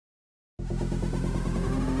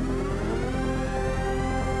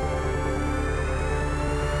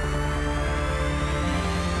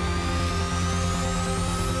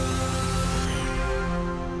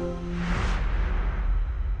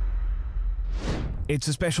It's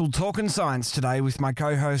a special Talkin Science today with my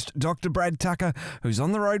co-host, Dr. Brad Tucker, who's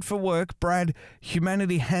on the road for work. Brad,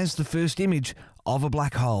 humanity has the first image of a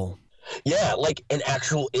black hole. Yeah, like an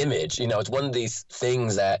actual image. You know, it's one of these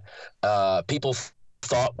things that people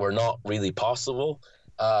thought were not really possible.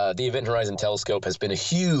 The Event Horizon Telescope has been a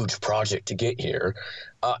huge project to get here.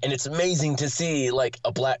 And it's amazing to see, like,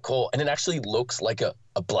 a black hole. And it actually looks like a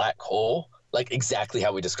black hole, like exactly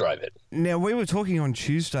how we describe it. Now, we were talking on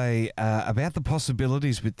Tuesday about the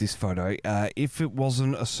possibilities with this photo. If it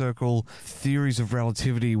wasn't a circle, theories of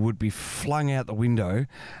relativity would be flung out the window.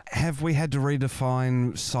 Have we had to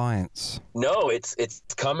redefine science? No, it's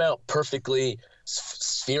come out perfectly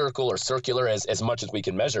spherical or circular as much as we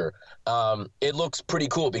can measure. It looks pretty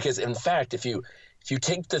cool because, in fact, if you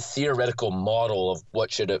take the theoretical model of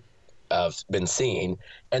what should have been seen,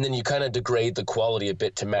 and then you kind of degrade the quality a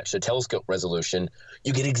bit to match the telescope resolution,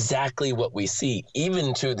 you get exactly what we see,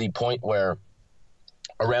 even to the point where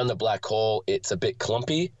around the black hole it's a bit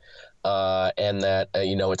clumpy, and that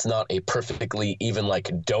it's not a perfectly even like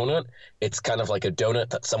donut. It's kind of like a donut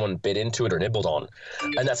that someone bit into it or nibbled on,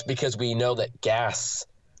 and that's because we know that gas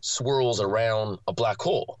swirls around a black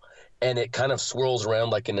hole, and it kind of swirls around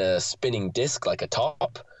like in a spinning disc, like a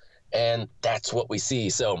top. And that's what we see.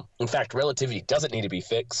 So, in fact, relativity doesn't need to be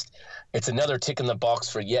fixed. It's another tick in the box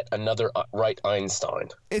for yet another right Einstein.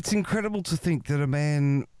 It's incredible to think that a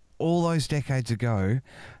man all those decades ago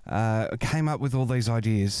came up with all these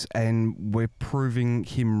ideas, and we're proving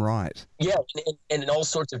him right. Yeah, and in all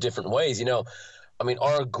sorts of different ways. You know, I mean,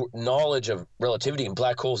 our knowledge of relativity and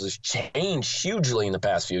black holes has changed hugely in the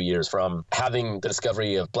past few years, from having the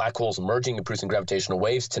discovery of black holes merging and producing gravitational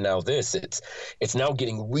waves to now this. It's now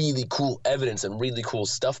getting really cool evidence and really cool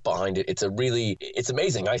stuff behind it. It's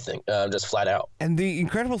amazing, I think, just flat out. And the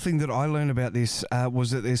incredible thing that I learned about this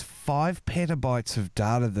was that there's 5 petabytes of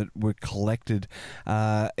data that were collected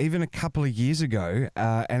even a couple of years ago,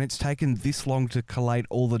 and it's taken this long to collate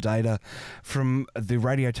all the data from the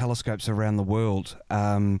radio telescopes around the world.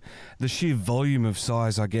 The sheer volume of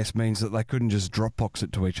size, I guess, means that they couldn't just Dropbox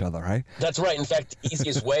it to each other, hey? That's right. In fact, the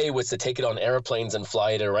easiest way was to take it on airplanes and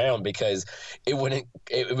fly it around, because it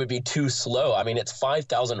would be too slow. I mean, it's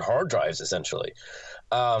 5,000 hard drives, essentially,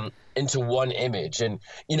 into one image. And,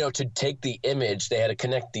 to take the image, they had to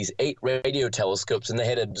connect these 8 radio telescopes, and they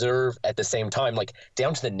had to observe at the same time, like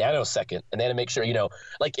down to the nanosecond. And they had to make sure,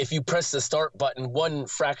 like if you press the start button 1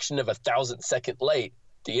 fraction of a 1,000th second late,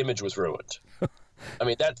 the image was ruined. I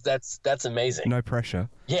mean, that's amazing. No pressure.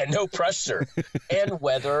 Yeah, no pressure. And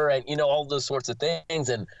weather and, all those sorts of things.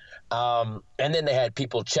 And then they had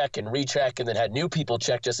people check and recheck, and then had new people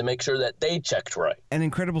check just to make sure that they checked right. An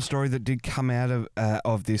incredible story that did come out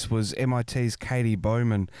of this was MIT's Katie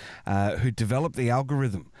Bowman, who developed the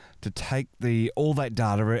algorithm to take all that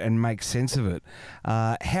data and make sense of it.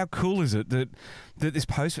 How cool is it that this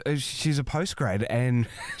she's a postgrad, and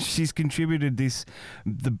she's contributed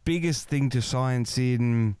the biggest thing to science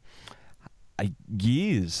in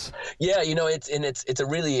years. Yeah, it's a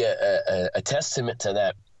really a testament to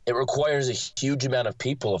that. It requires a huge amount of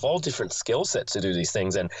people of all different skill sets to do these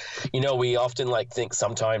things. And, we often think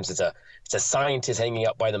sometimes it's a scientist hanging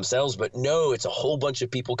out by themselves, but no, it's a whole bunch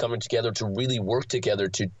of people coming together to really work together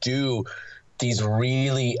to do these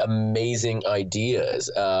really amazing ideas,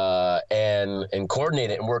 and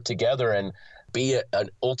coordinate it and work together and be an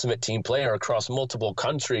ultimate team player across multiple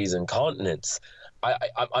countries and continents.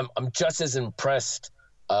 I'm just as impressed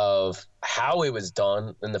of how it was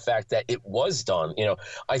done and the fact that it was done.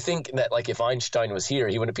 I think that, like, if Einstein was here,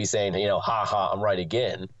 he wouldn't be saying, ha ha, I'm right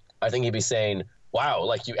again. I think he'd be saying, wow,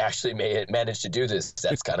 like, you actually managed to do this.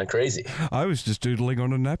 That's kind of crazy. I was just doodling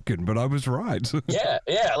on a napkin, but I was right. yeah.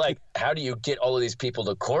 Like, how do you get all of these people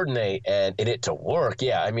to coordinate and it to work?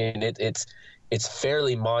 Yeah, I mean, it's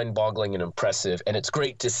fairly mind-boggling and impressive, and it's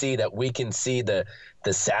great to see that we can see the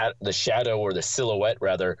shadow, or the silhouette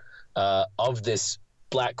rather, of this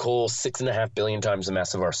black hole 6.5 billion times the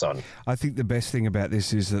mass of our sun. I think the best thing about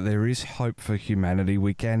this is that there is hope for humanity.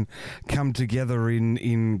 We can come together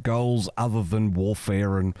in goals other than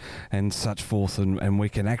warfare and such forth, and we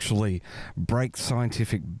can actually break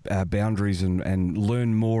scientific boundaries and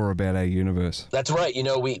learn more about our universe. That's right.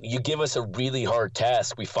 You give us a really hard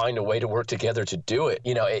task, we find a way to work together to do it.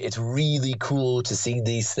 It's really cool to see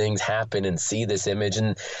these things happen and see this image,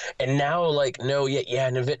 and now, like, no, yeah,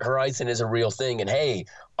 an event horizon is a real thing, and hey,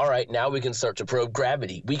 all right, now we can start to probe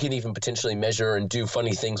gravity. We can even potentially measure and do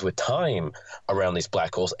funny things with time around these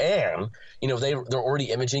black holes. And, you know, they're already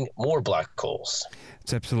imaging more black holes.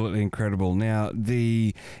 It's absolutely incredible. Now,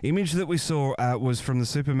 the image that we saw was from the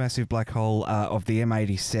supermassive black hole of the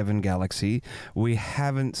M87 galaxy. We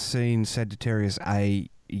haven't seen Sagittarius A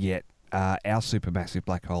yet. Our supermassive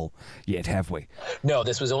black hole yet, have we? No,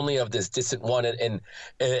 this was only of this distant one, and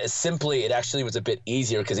simply it actually was a bit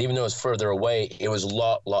easier because even though it was further away, it was a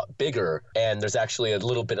lot bigger, and there's actually a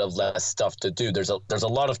little bit of less stuff to do. There's a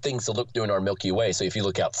lot of things to look through in our Milky Way, so if you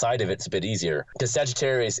look outside of it, it's a bit easier. Because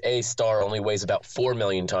Sagittarius A star only weighs about 4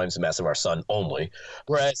 million times the mass of our sun only,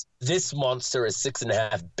 whereas this monster is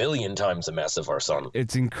 6.5 billion times the mass of our sun.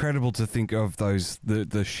 It's incredible to think of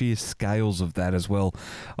the sheer scales of that as well.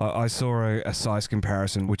 I saw a size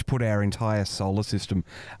comparison which put our entire solar system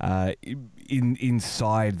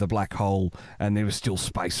inside the black hole, and there was still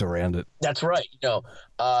space around it. That's right. You know,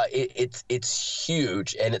 it's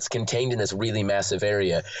huge, and it's contained in this really massive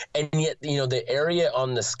area. And yet, you know, the area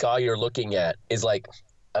on the sky you're looking at is like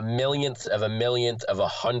a millionth of a millionth of a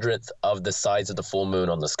hundredth of the size of the full moon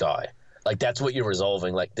on the sky. Like, that's what you're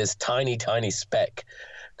resolving, like this tiny, tiny speck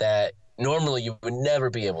that normally you would never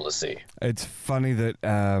be able to see. It's funny that,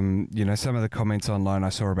 you know, some of the comments online I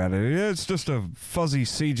saw about it, yeah, it's just a fuzzy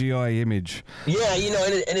CGI image. Yeah, you know,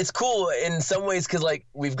 and it's cool in some ways because, like,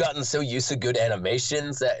 we've gotten so used to good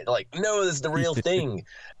animations that, like, no, this is the real thing.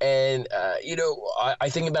 And, you know, I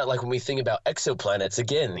think about, like, when we think about exoplanets,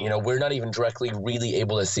 again, you know, we're not even directly really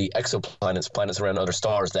able to see exoplanets, planets around other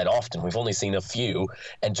stars that often. We've only seen a few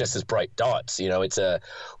and just as bright dots. You know,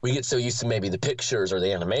 we get so used to maybe the pictures or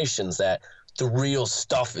the animations that the real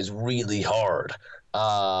stuff is really hard.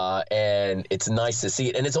 And it's nice to see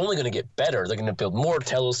it. And it's only going to get better. They're going to build more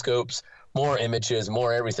telescopes, more images,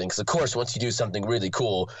 more everything. Because, of course, once you do something really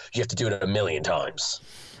cool, you have to do it 1,000,000 times.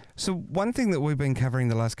 So one thing that we've been covering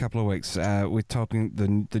the last couple of weeks with talking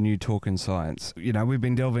the new Talkin Science, you know, we've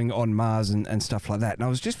been delving on Mars and stuff like that. And I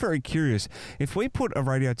was just very curious, if we put a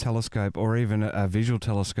radio telescope or even a visual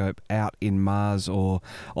telescope out in Mars or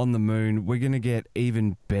on the moon, we're going to get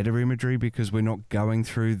even better imagery because we're not going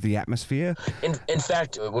through the atmosphere. In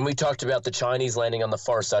fact, when we talked about the Chinese landing on the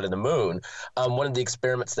far side of the moon, one of the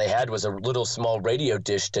experiments they had was a little small radio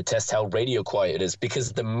dish to test how radio quiet it is,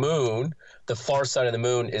 because the moon, the far side of the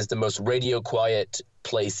moon, is the most radio quiet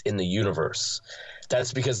place in the universe.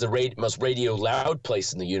 That's because the most radio loud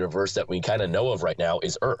place in the universe that we kind of know of right now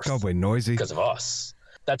is Earth. God, we're noisy. Because of us.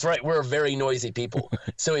 That's right. We're very noisy people.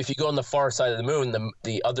 So if you go on the far side of the moon,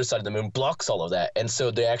 the other side of the moon blocks all of that. And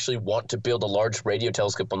so they actually want to build a large radio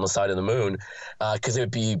telescope on the side of the moon because it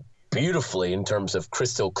would be beautifully in terms of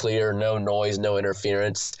crystal clear, no noise, no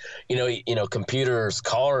interference. You know, computers,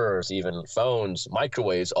 cars, even phones,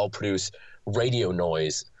 microwaves all produce radio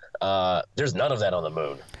noise. There's none of that on the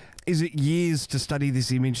moon. Is it years to study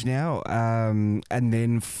this image now and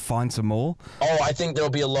then find some more? Oh, I think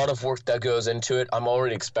there'll be a lot of work that goes into it. I'm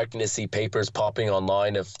already expecting to see papers popping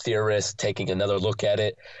online of theorists taking another look at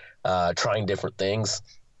it, trying different things.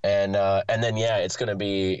 And then, yeah, it's going to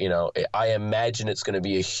be, you know, I imagine it's going to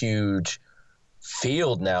be a huge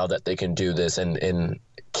field now that they can do this and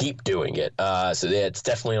keep doing it. So yeah, it's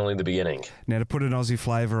definitely only the beginning. Now, to put an Aussie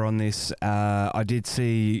flavour on this, I did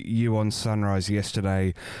see you on Sunrise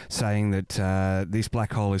yesterday saying that this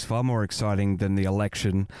black hole is far more exciting than the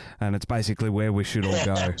election, and it's basically where we should all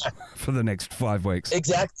go for the next 5 weeks.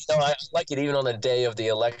 Exactly. No, I like it even on the day of the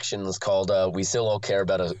elections called We Still All Care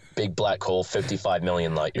About a Big Black Hole 55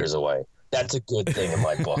 million light years away. That's a good thing in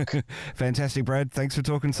my book. Fantastic, Brad. Thanks for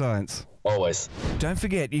talking science. Always. Don't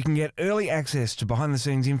forget, you can get early access to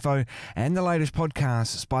behind-the-scenes info and the latest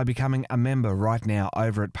podcasts by becoming a member right now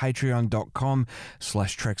over at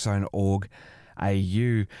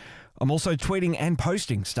patreon.com/trekzone.org.au. I'm also tweeting and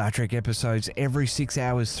posting Star Trek episodes every 6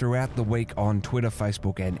 hours throughout the week on Twitter,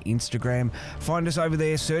 Facebook, and Instagram. Find us over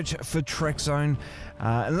there, search for Trekzone,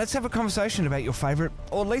 and let's have a conversation about your favourite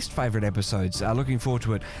or least favourite episodes. Looking forward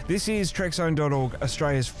to it. This is Trekzone.org,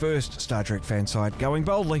 Australia's first Star Trek fan site, going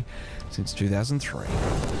boldly since 2003.